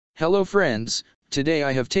Hello friends, today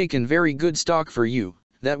I have taken very good stock for you,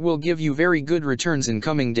 that will give you very good returns in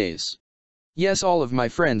coming days. Yes, all of my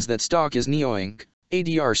friends, that stock is NIO Inc.,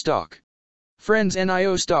 ADR stock. Friends,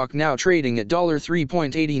 NIO stock now trading at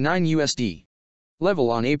 $3.89 USD.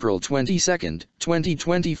 Level on April 22,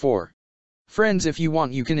 2024. Friends, if you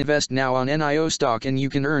want you can invest now on NIO stock and you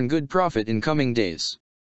can earn good profit in coming days.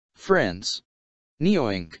 Friends.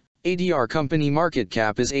 NIO Inc., ADR company market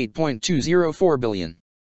cap is 8.204 billion.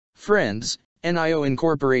 Friends, NIO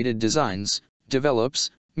Incorporated designs,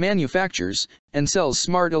 develops, manufactures, and sells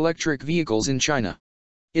smart electric vehicles in China.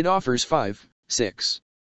 It offers 5, 6,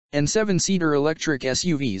 and 7-seater electric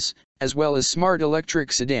SUVs, as well as smart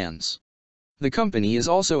electric sedans. The company is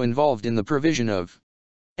also involved in the provision of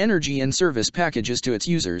energy and service packages to its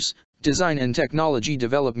users, design and technology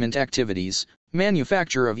development activities,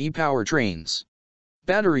 manufacture of e-powertrains,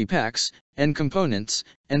 battery packs, and components,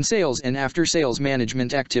 and sales and after-sales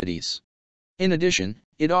management activities. In addition,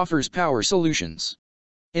 it offers power solutions,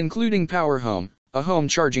 including Power Home, a home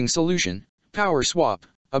charging solution, Power Swap,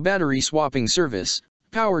 a battery swapping service,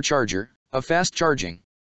 Power Charger, a fast charging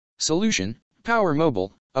solution, Power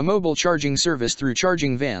Mobile, a mobile charging service through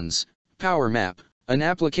charging vans, Power Map, an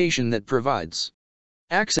application that provides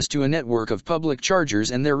access to a network of public chargers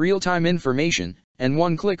and their real-time information, and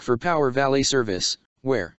One Click for Power Valet service,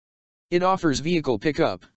 where it offers vehicle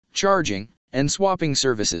pickup, charging, and swapping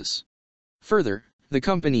services. Further, the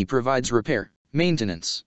company provides repair,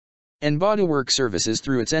 maintenance, and bodywork services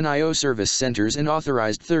through its NIO service centers and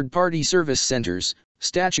authorized third-party service centers,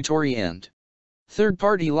 statutory and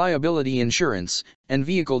third-party liability insurance, and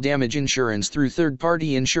vehicle damage insurance through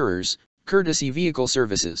third-party insurers, courtesy vehicle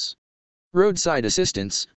services, roadside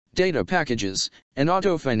assistance, data packages, and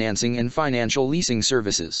auto financing and financial leasing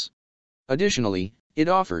services. Additionally, it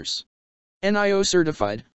offers NIO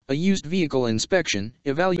certified, a used vehicle inspection,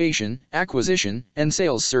 evaluation, acquisition, and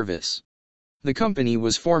sales service. The company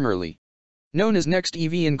was formerly known as Next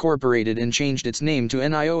EV Incorporated and changed its name to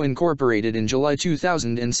NIO Incorporated in July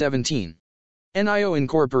 2017. NIO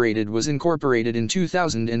Incorporated was incorporated in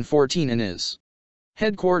 2014 and is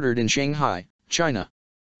headquartered in Shanghai, China.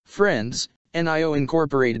 Friends, NIO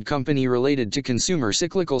Incorporated company related to consumer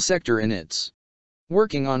cyclical sector and its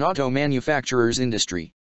working on auto manufacturers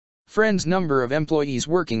industry. Friends, number of employees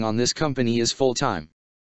working on this company is full-time.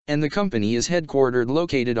 And the company is headquartered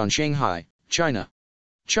located on Shanghai, China.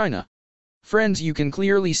 Friends, you can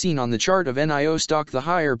clearly seen on the chart of NIO stock the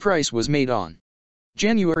higher price was made on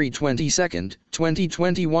January 22,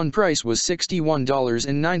 2021 price was $61.95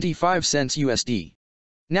 USD.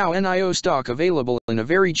 Now NIO stock available in a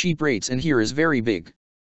very cheap rates, and here is very big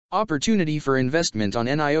opportunity for investment on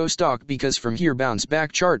NIO stock because from here bounce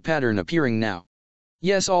back chart pattern appearing now.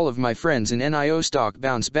 Yes, all of my friends, in NIO stock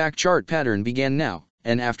bounce back chart pattern began now,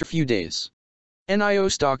 and after few days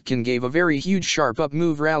NIO stock can give a very huge sharp up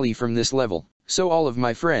move rally from this level. So all of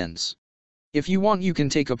my friends, if you want you can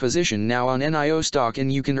take a position now on NIO stock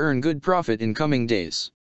and you can earn good profit in coming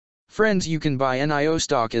days. Friends, you can buy NIO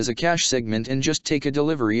stock as a cash segment and just take a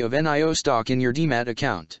delivery of NIO stock in your demat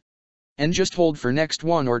account. And just hold for next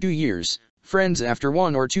 1 or 2 years. Friends, after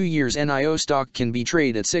 1 or 2 years NIO stock can be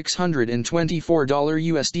traded at $624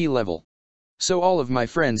 USD level. So all of my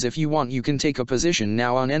friends, if you want you can take a position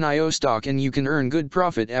now on NIO stock and you can earn good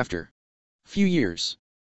profit after few years.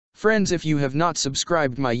 Friends, if you have not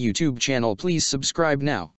subscribed my YouTube channel, please subscribe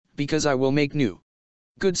now, because I will make new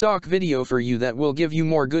good stock video for you that will give you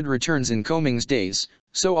more good returns in coming days.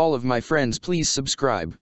 So all of my friends, please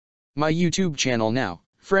subscribe my YouTube channel now.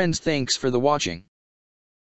 Friends, thanks for the watching.